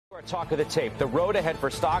Talk of the tape, the road ahead for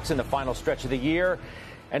stocks in the final stretch of the year,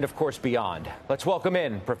 and of course beyond. Let's welcome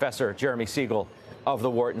in Professor Jeremy Siegel of the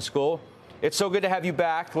Wharton School. It's so good to have you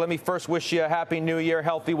back. Let me first wish you a happy new year,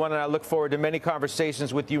 healthy one, and I look forward to many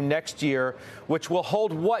conversations with you next year, which will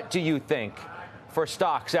hold what, do you think, for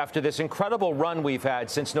stocks after this incredible run we've had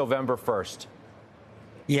since November 1st?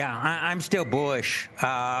 Yeah, I'm still bullish.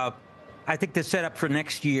 I think the setup for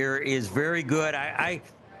next year is very good. I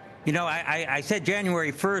said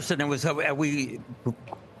January 1st, and it was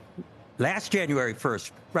last January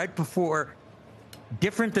 1st, right before,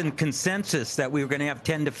 different than consensus that we were going to have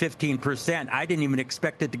 10 to 15%. I didn't even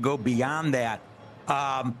expect it to go beyond that.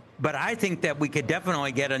 But I think that we could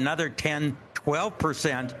definitely get another 10,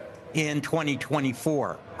 12% in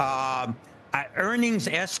 2024. Earnings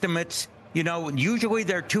estimates, usually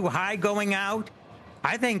they're too high going out.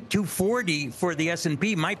 I think 240 for the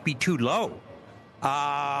S&P might be too low.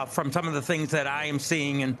 From some of the things that I am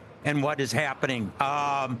seeing and what is happening.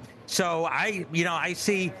 So I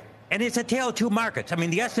see, and it's a tale of two markets. I mean,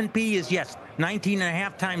 the S&P is, yes, 19 and a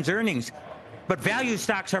half times earnings, but value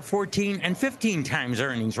stocks are 14 and 15 times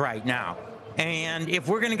earnings right now. And if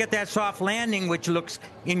we're going to get that soft landing, which looks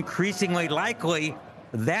increasingly likely,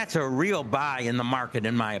 that's a real buy in the market,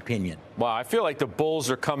 in my opinion. Well, I feel like the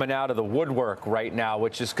bulls are coming out of the woodwork right now,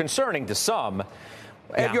 which is concerning to some.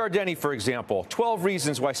 Ed Yardeni, for example, 12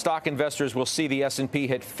 reasons why stock investors will see the S&P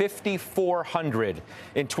hit 5,400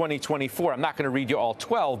 in 2024. I'm not going to read you all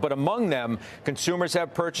 12, but among them, consumers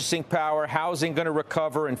have purchasing power, housing going to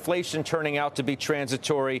recover, inflation turning out to be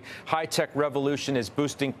transitory, high-tech revolution is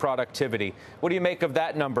boosting productivity. What do you make of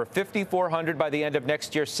that number? 5,400 by the end of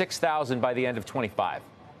next year, 6,000 by the end of 25.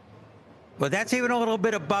 Well, that's even a little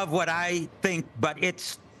bit above what I think, but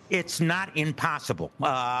it's not impossible.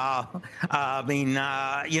 I've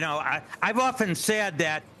often said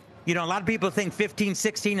that, a lot of people think 15,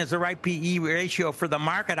 16 is the right PE ratio for the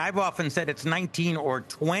market. I've often said it's 19 or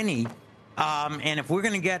 20. And if we're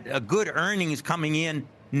going to get a good earnings coming in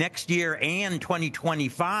next year and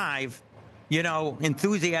 2025,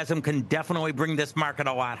 enthusiasm can definitely bring this market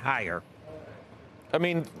a lot higher. I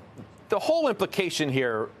mean, the whole implication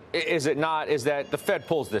here, is it not, is that the Fed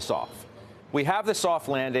pulls this off. We have the soft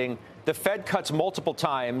landing. The Fed cuts multiple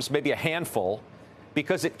times, maybe a handful,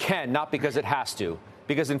 because it can, not because it has to,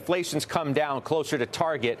 because inflation's come down closer to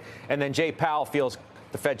target. And then Jay Powell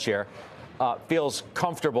the Fed chair, feels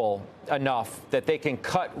comfortable enough that they can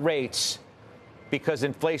cut rates because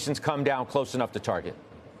inflation's come down close enough to target.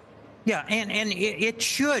 Yeah, and it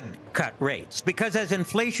should cut rates, because as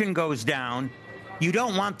inflation goes down, you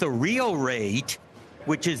don't want the real rate,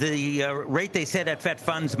 which is the rate they set at Fed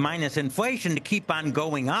funds minus inflation, to keep on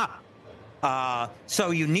going up. So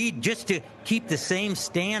you need, just to keep the same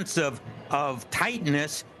stance of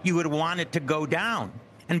tightness, you would want it to go down.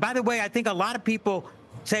 And by the way, I think a lot of people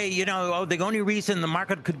say, the only reason the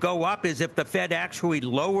market could go up is if the Fed actually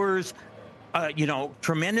lowers,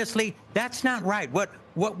 tremendously. That's not right. What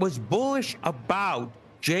was bullish about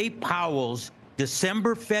Jay Powell's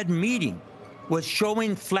December Fed meeting was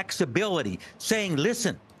showing flexibility, saying,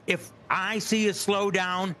 listen, if I see a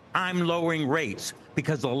slowdown, I'm lowering rates,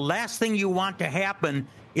 because the last thing you want to happen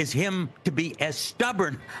is him to be as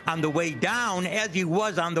stubborn on the way down as he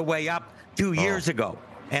was on the way up 2 years ago.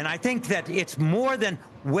 And I think that it's more than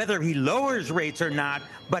whether he lowers rates or not,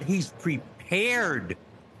 but he's prepared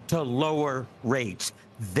to lower rates.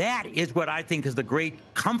 That is what I think is the great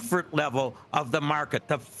comfort level of the market.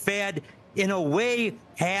 The Fed, in a way,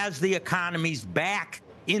 has the economy's back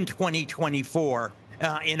in 2024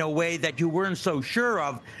 in a way that you weren't so sure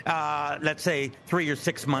of, let's say, 3 or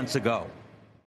 6 months ago.